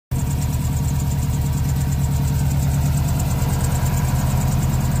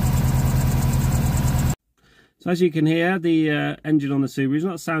So as you can hear, the engine on the Subaru is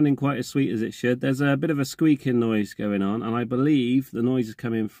not sounding quite as sweet as it should. There's a bit of a squeaking noise going on, and I believe the noise is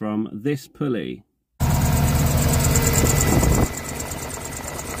coming from this pulley.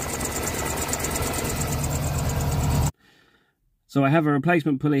 So I have a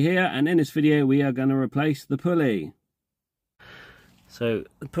replacement pulley here, and in this video we are going to replace the pulley. So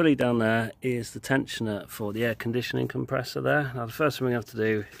the pulley down there is the tensioner for the air conditioning compressor there. Now the first thing we have to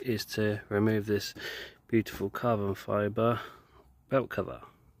do is to remove this beautiful carbon fibre belt cover.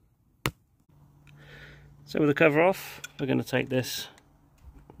 So with the cover off, we're going to take this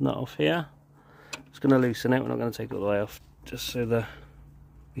nut off here. Just going to loosen it, we're not going to take it all the way off, just so that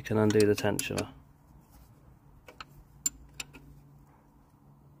we can undo the tensioner.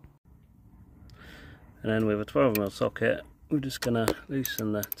 And then with a 12mm socket, we're just going to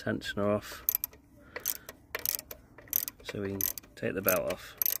loosen the tensioner off so we can take the belt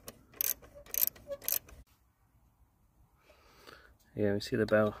off. Yeah, we see the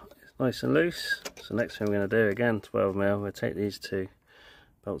belt is nice and loose. So next thing we're going to do, again 12mm, we'll take these two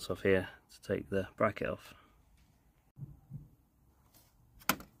bolts off here to take the bracket off.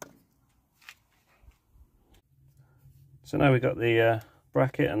 So now we've got the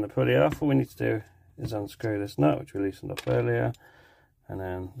bracket and the pulley off. All we need to do is unscrew this nut, which we loosened off earlier, and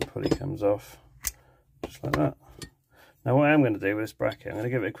then the pulley comes off just like that. Now what I'm going to do with this bracket, I'm going to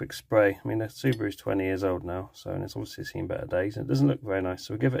give it a quick spray. I mean, the Subaru is 20 years old now, so, and it's obviously seen better days, and it doesn't look very nice,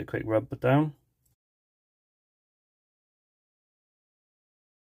 so we'll give it a quick rub down.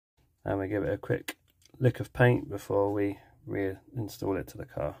 And we give it a quick lick of paint before we reinstall it to the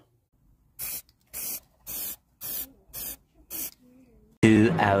car.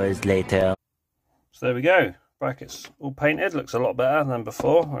 2 hours later. So there we go, bracket's all painted, looks a lot better than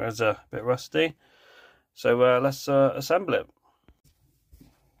before, whereas a bit rusty. So let's assemble it.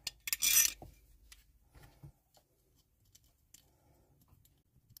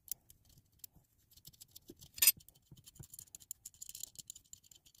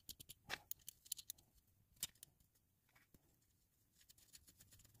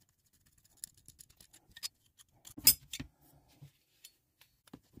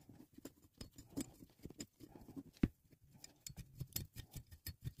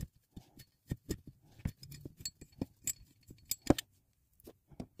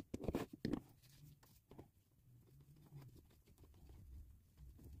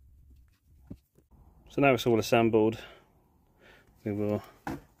 So now it's all assembled, we will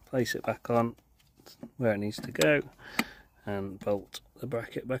place it back on where it needs to go and bolt the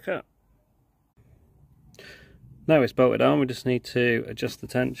bracket back up. Now it's bolted on, we just need to adjust the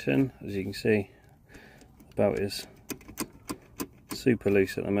tension. As you can see, the belt is super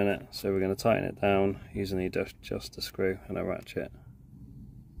loose at the minute, so we're going to tighten it down using the adjuster screw and a ratchet.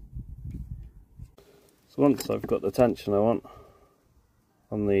 So once I've got the tension I want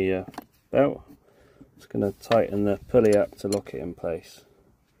on the belt, just going to tighten the pulley up to lock it in place.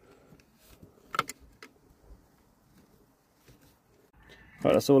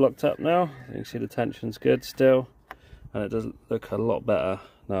 Right, that's all locked up now. You can see the tension's good still, and it does look a lot better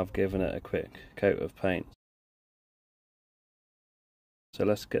now I've given it a quick coat of paint. So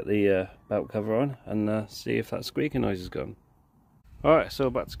let's get the belt cover on and see if that squeaking noise is gone. Alright, it's all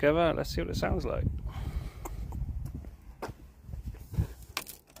back together, let's see what it sounds like.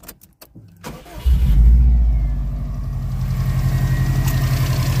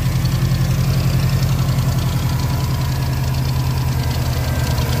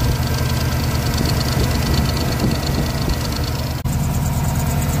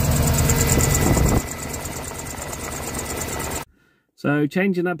 So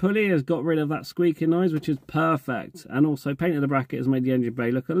changing that pulley has got rid of that squeaking noise, which is perfect, and also painting the bracket has made the engine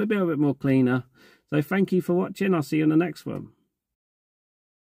bay look a little bit more cleaner. So thank you for watching, I'll see you in the next one.